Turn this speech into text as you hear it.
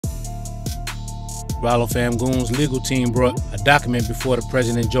Ralo fam goons legal team brought a document before the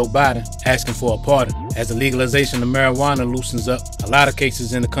President Joe Biden asking for a pardon. As the legalization of marijuana loosens up, a lot of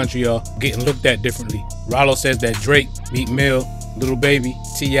cases in the country are getting looked at differently. Ralo says that Drake, Meek Mill, Lil Baby,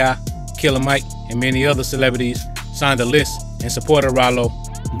 T.I., Killer Mike, and many other celebrities signed a list in support of Ralo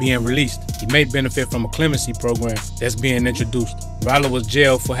being released. He may benefit from a clemency program that's being introduced. Ralo was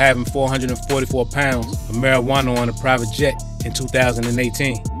jailed for having 444 pounds of marijuana on a private jet in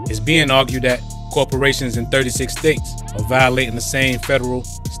 2018. It's being argued that corporations in 36 states are violating the same federal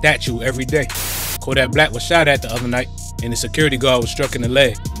statute every day. Kodak Black was shot at the other night and the security guard was struck in the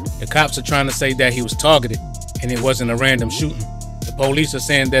leg. The cops are trying to say that he was targeted and it wasn't a random shooting. The police are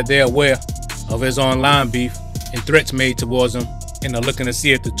saying that they're aware of his online beef and threats made towards him and are looking to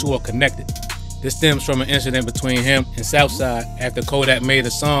see if the two are connected. This stems from an incident between him and Southside after Kodak made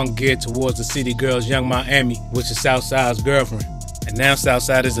a song geared towards the city girl's Young Miami, which is Southside's girlfriend. And now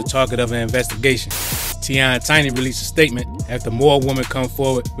Southside is the target of an investigation. T.I. and Tiny released a statement after more women come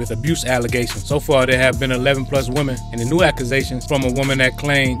forward with abuse allegations. So far, there have been 11 plus women, and the new accusations from a woman that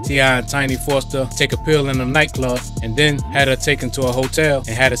claimed T.I. and Tiny forced her to take a pill in a nightclub and then had her taken to a hotel and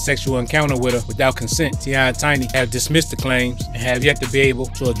had a sexual encounter with her without consent. T.I. and Tiny have dismissed the claims and have yet to be able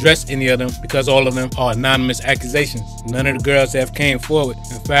to address any of them because all of them are anonymous accusations. None of the girls have came forward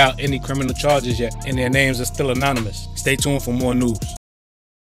and filed any criminal charges yet, and their names are still anonymous. Stay tuned for more news.